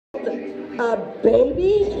A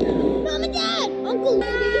baby? Mom and Dad! Uncle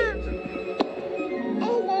Baby!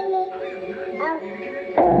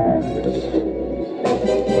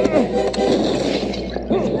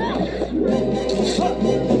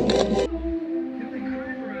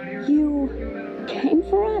 You came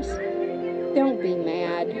for us? Don't be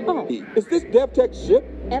mad. Oh. Is this DevTech's ship?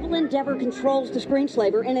 Evelyn Dever controls the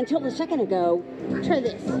screenslaver, and until a second ago... Try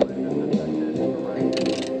this.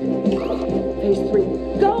 Phase 3.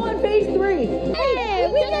 Go on phase 3!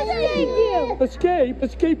 Hey, we just saved you! Escape?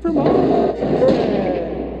 Escape from home?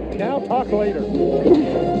 Now talk later.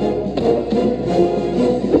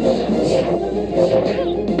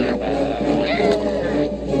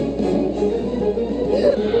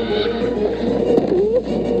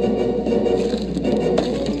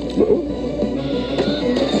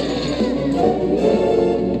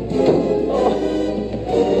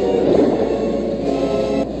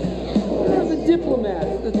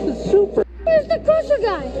 Where's the crusher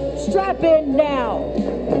guy? Strap in now!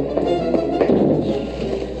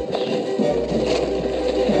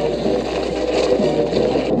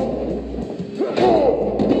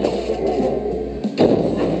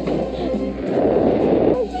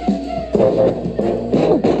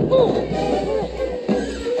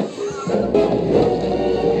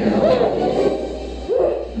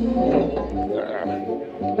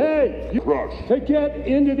 To get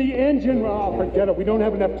into the engine. Oh, forget it. We don't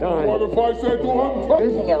have enough time. What if I said to untie?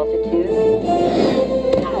 Losing altitude.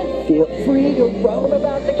 Feel free to roam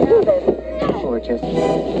about the cabin. Or just...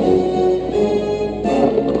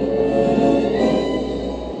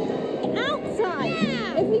 Outside!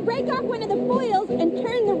 Yeah. If we break off one of the foils and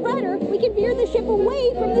turn the rudder, we can veer the ship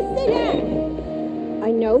away from the city. Yeah.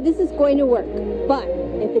 I know this is going to work, but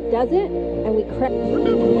if it doesn't, and we crash...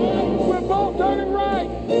 We're both turning right!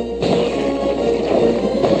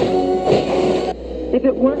 If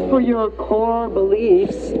it weren't for your core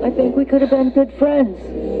beliefs, I think we could have been good friends.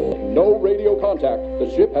 No radio contact. The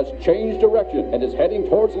ship has changed direction and is heading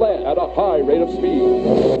towards land at a high rate of speed.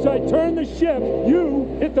 As I turn the ship, you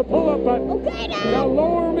hit the pull-up button. Okay, now. Now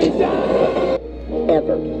lower me down.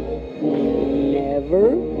 Ever.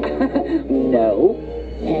 Never. No.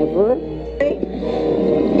 Ever.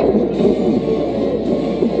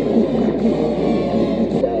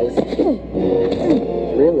 Does.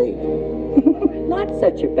 Really? Not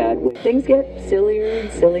such a bad one. Things get sillier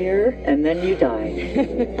and sillier, and then you die.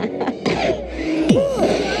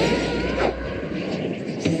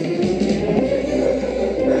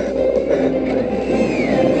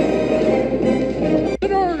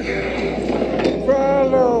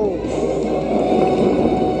 Follow!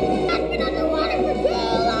 I've been underwater for too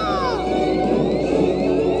long!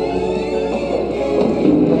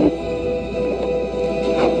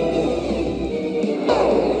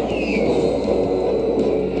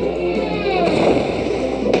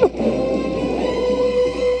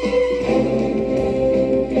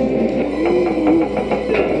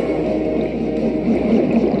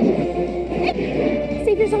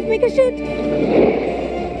 Save yourself, make a shoot!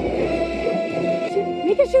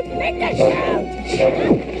 Make a shoot! Make a shoot!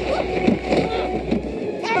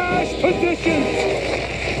 Crash position.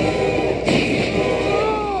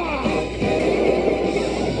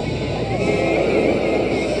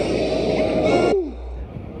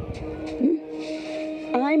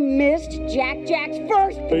 I missed Jack's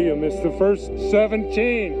first... You missed the first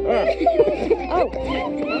 17. Oh.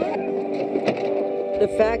 The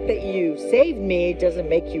fact that you saved me doesn't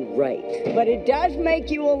make you right. But it does make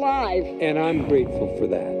you alive. And I'm grateful for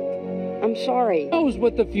that. I'm sorry. Who knows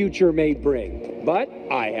what the future may bring, but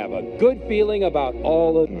I have a good feeling about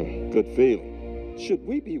all of... Good feeling. Should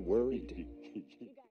we be worried?